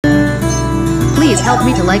help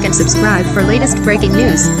me to like and subscribe for latest breaking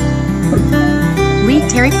news.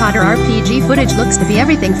 Leaked Harry Potter RPG footage looks to be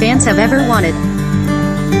everything fans have ever wanted.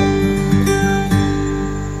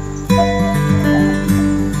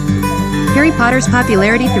 Harry Potter's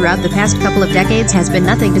popularity throughout the past couple of decades has been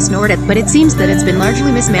nothing to snort at, but it seems that it's been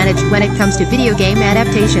largely mismanaged when it comes to video game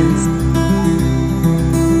adaptations.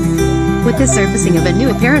 With the surfacing of a new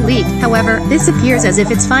apparent leak, however, this appears as if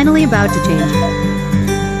it's finally about to change.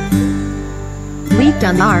 Leaked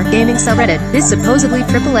on the R-Gaming subreddit, this supposedly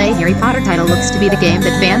AAA Harry Potter title looks to be the game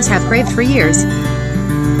that fans have craved for years.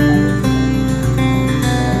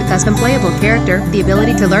 The custom playable character, the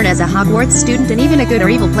ability to learn as a Hogwarts student, and even a good or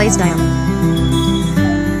evil playstyle.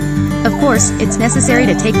 Of course, it's necessary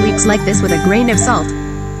to take leaks like this with a grain of salt.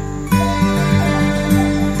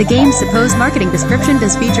 The game's supposed marketing description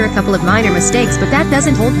does feature a couple of minor mistakes, but that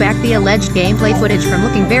doesn't hold back the alleged gameplay footage from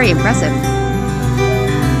looking very impressive.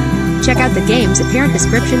 Check out the game's apparent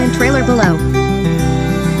description and trailer below.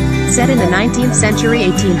 Set in the 19th century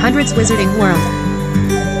 1800s wizarding world.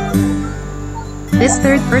 This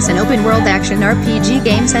third-person open-world action RPG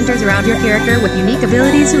game centers around your character with unique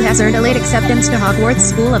abilities who has earned a late acceptance to Hogwarts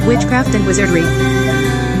School of Witchcraft and Wizardry.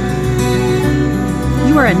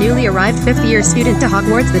 You are a newly arrived fifth-year student to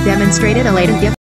Hogwarts that demonstrated a latent gift